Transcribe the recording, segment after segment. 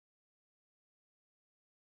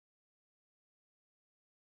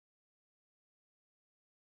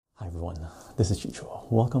Hi everyone, this is Chycho.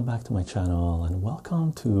 Welcome back to my channel and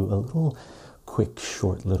welcome to a little quick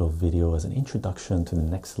short little video as an introduction to the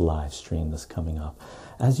next live stream that's coming up.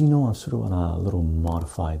 As you know, I'm sort of on a little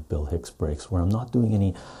modified Bill Hicks breaks where I'm not doing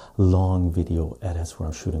any long video edits where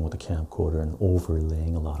I'm shooting with a camcorder and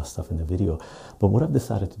overlaying a lot of stuff in the video. But what I've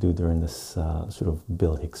decided to do during this sort of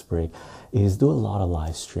Bill Hicks break is do a lot of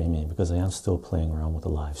live streaming, because I am still playing around with the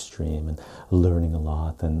live stream and learning a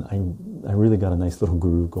lot, and I really got a nice little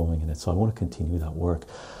groove going in it, so I want to continue that work.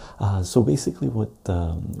 So basically what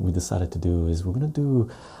we decided to do is we're going to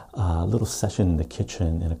do a little session in the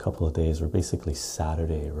kitchen in a couple of days, or basically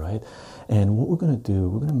Saturday, right? And what we're going to do,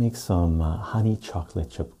 we're going to make some honey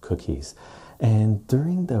chocolate chip cookies. And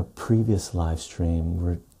during the previous live stream,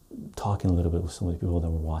 we're talking a little bit with some of the people that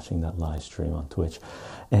were watching that live stream on Twitch,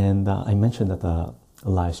 and I mentioned that the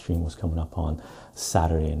live stream was coming up on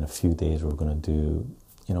Saturday. In a few days we're going to do,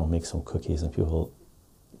 make some cookies, and people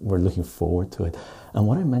were looking forward to it. And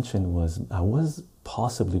what I mentioned was I was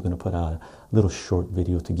possibly going to put out a little short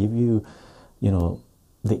video to give you,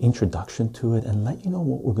 the introduction to it and let you know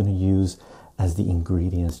what we're going to use as the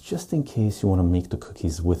ingredients, just in case you want to make the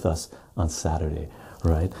cookies with us on Saturday,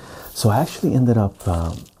 right? So I actually ended up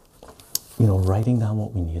writing down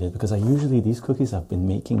what we needed, because these cookies, I've been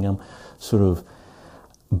making them sort of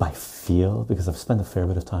by feel, because I've spent a fair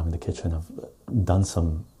bit of time in the kitchen. I've done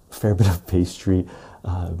some fair bit of pastry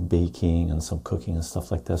baking and some cooking and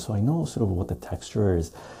stuff like that, so I know sort of what the texture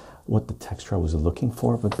is, what the texture I was looking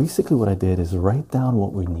for. But basically what I did is write down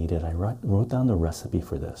what we needed. I wrote down the recipe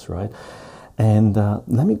for this, right? And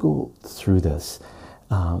let me go through this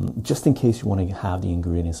just in case you want to have the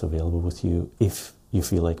ingredients available with you if you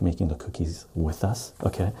feel like making the cookies with us.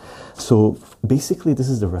 Okay, so basically this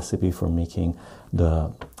is the recipe for making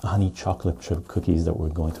the honey chocolate chip cookies that we're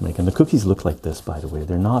going to make. And the cookies look like this, by the way.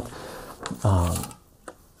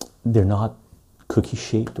 They're not cookie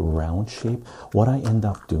shaped, round shape. What I end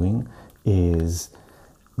up doing is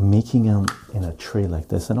making them in a tray like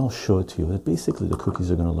this, and I'll show it to you. Basically the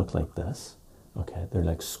cookies are going to look like this. Okay, they're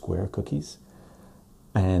like square cookies.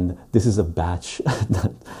 And this is a batch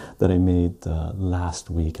that I made last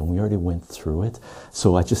week, and we already went through it.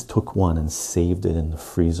 So I just took one and saved it in the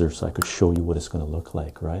freezer so I could show you what it's going to look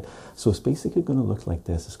like, right? So it's basically going to look like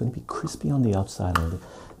this. It's going to be crispy on the outside and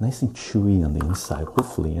nice and chewy on the inside,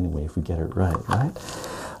 hopefully, anyway, if we get it right?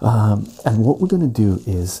 And what we're going to do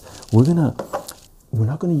is we're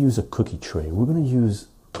not going to use a cookie tray. We're going to use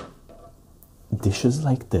dishes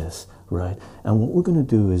like this, right? And what we're going to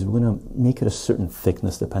do is we're going to make it a certain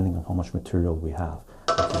thickness depending on how much material we have.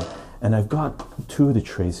 Okay? And I've got two of the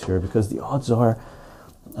trays here, because the odds are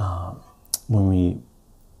when we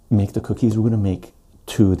make the cookies, we're going to make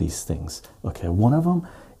two of these things. Okay, one of them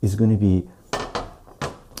is going to be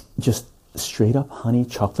just straight up honey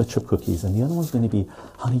chocolate chip cookies, and the other one's going to be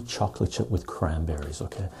honey chocolate chip with cranberries.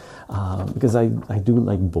 Okay, because I do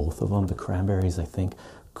like both of them. The cranberries, I think,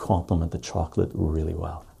 complement the chocolate really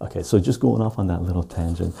well. Okay, so just going off on that little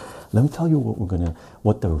tangent, let me tell you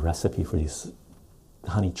what the recipe for these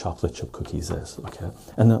honey chocolate chip cookies is. Okay,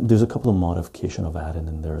 and there's a couple of modifications I've added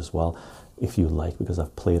in there as well, if you like, because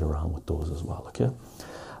I've played around with those as well. Okay,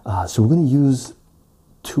 so we're going to use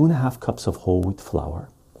 2.5 cups of whole wheat flour.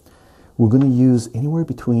 We're going to use anywhere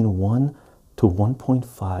between 1 to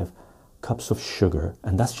 1.5 cups of sugar,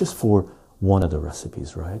 and that's just for one of the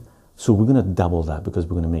recipes, right? So we're going to double that because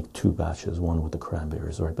we're going to make two batches, one with the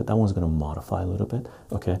cranberries, right? But that one's going to modify a little bit.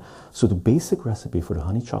 Okay, so the basic recipe for the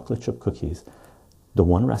honey chocolate chip cookies, the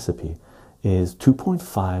one recipe, is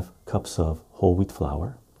 2.5 cups of whole wheat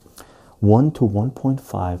flour, 1 to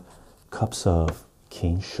 1.5 cups of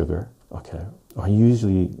cane sugar. Okay, I'm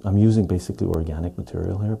using basically organic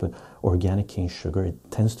material here, but organic cane sugar,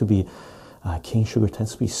 cane sugar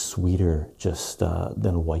tends to be sweeter just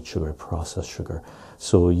than white sugar, processed sugar.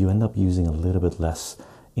 So you end up using a little bit less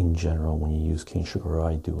in general when you use cane sugar, or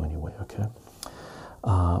I do anyway. Okay,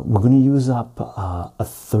 we're going to use up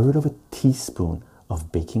 1/3 of a teaspoon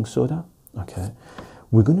of baking soda. Okay,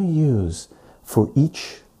 we're going to use, for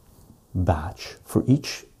each batch, for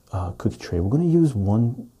each cookie tray, we're going to use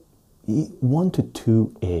one to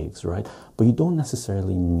two eggs, right? But you don't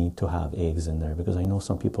necessarily need to have eggs in there, because I know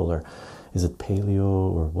some people are, is it paleo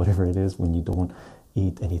or whatever it is, when you don't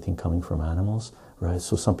eat anything coming from animals, right?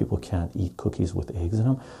 So some people can't eat cookies with eggs in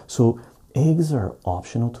them. So eggs are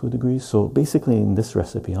optional to a degree. So basically in this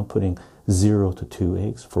recipe, I'm putting 0 to 2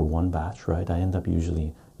 eggs for one batch, right? I end up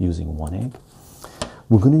usually using 1 egg.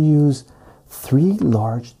 We're going to use 3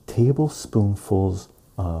 large tablespoonfuls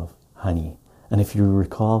of honey. And if you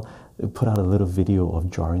recall, put out a little video of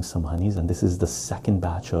jarring some honeys, and this is the second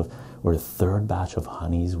batch of, or the third batch of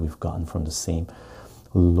honeys we've gotten from the same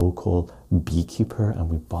local beekeeper, and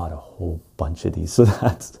we bought a whole bunch of these. So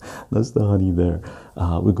that's the honey there.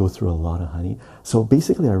 We go through a lot of honey. So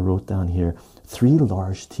basically I wrote down here 3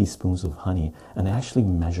 large teaspoons of honey, and I actually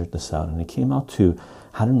measured this out, and it came out to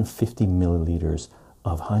 150 milliliters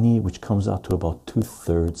of honey, which comes out to about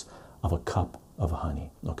 2/3 of a cup of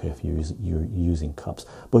honey. Okay, if you're using cups,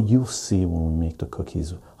 but you'll see when we make the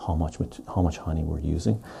cookies how much honey we're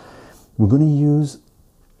using. We're going to use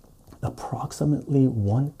approximately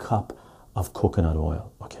 1 cup of coconut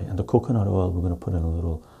oil. Okay, and the coconut oil we're going to put in a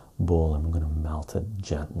little bowl, and we're going to melt it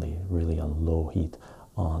gently, really on low heat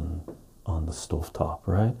on the stove top,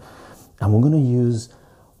 right? And we're going to use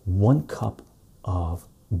 1 cup of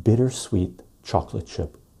bittersweet chocolate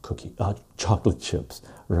chips,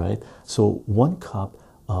 right? So 1 cup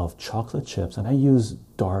of chocolate chips, and I use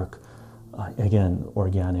dark, again,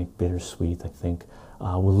 organic bittersweet, I think.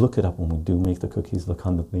 We'll look it up when we do make the cookies, look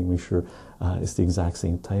on the thing, make sure it's the exact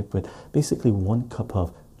same type, but basically 1 cup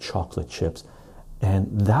of chocolate chips, and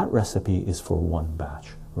that recipe is for 1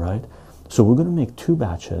 batch, right? So we're going to make 2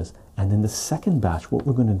 batches, and in the second batch, what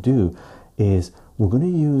we're going to do is we're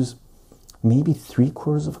going to use maybe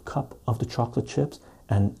 3/4 of a cup of the chocolate chips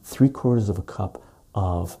and 3/4 of a cup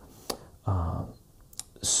of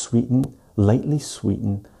lightly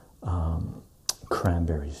sweetened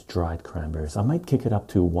cranberries, dried cranberries. I might kick it up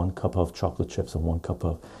to 1 cup of chocolate chips and 1 cup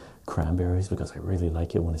of cranberries, because I really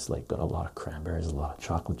like it when it's like got a lot of cranberries, a lot of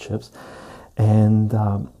chocolate chips. And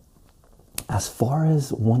as far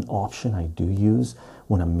as one option I do use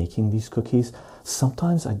when I'm making these cookies,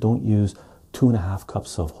 sometimes I don't use 2.5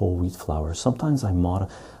 cups of whole wheat flour. Sometimes I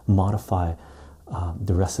modify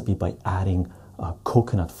the recipe by adding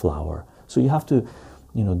coconut flour. So you have to,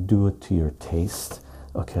 do it to your taste.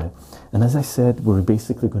 Okay, and as I said, we're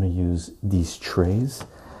basically going to use these trays,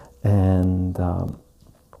 and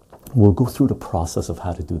we'll go through the process of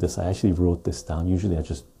how to do this. I actually wrote this down. Usually I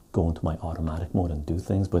just go into my automatic mode and do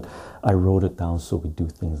things, but I wrote it down so we do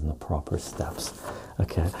things in the proper steps.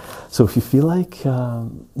 Okay, so if you feel like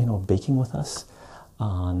baking with us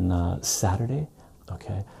on Saturday,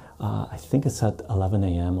 okay, I think it's at 11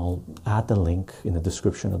 a.m. I'll add the link in the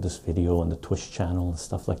description of this video on the Twitch channel and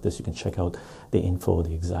stuff like this. You can check out the info,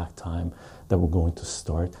 the exact time that we're going to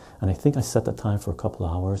start. And I think I set the time for a couple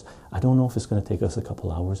hours. I don't know if it's going to take us a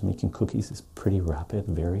couple hours. Making cookies is pretty rapid,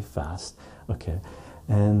 very fast. Okay,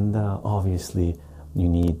 and obviously you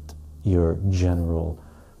need your general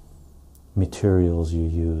materials you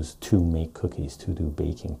use to make cookies, to do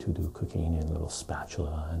baking, to do cooking, and a little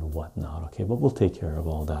spatula and whatnot. Okay, but we'll take care of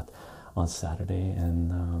all that on Saturday and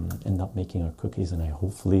end up making our cookies, and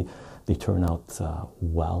hopefully they turn out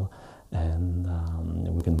well, and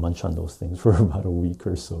we can munch on those things for about a week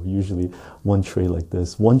or so. Usually one tray like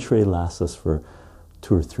this, one tray lasts us for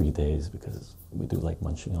 2 or 3 days, because we do like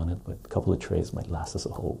munching on it, but a couple of trays might last us a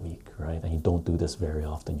whole week, right? And you don't do this very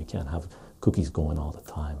often. You can't have cookies going all the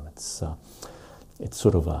time. It's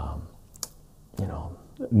sort of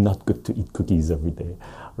not good to eat cookies every day,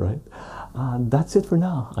 right? That's it for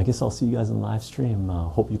now. I guess I'll see you guys in live stream.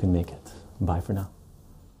 Hope you can make it. Bye for now.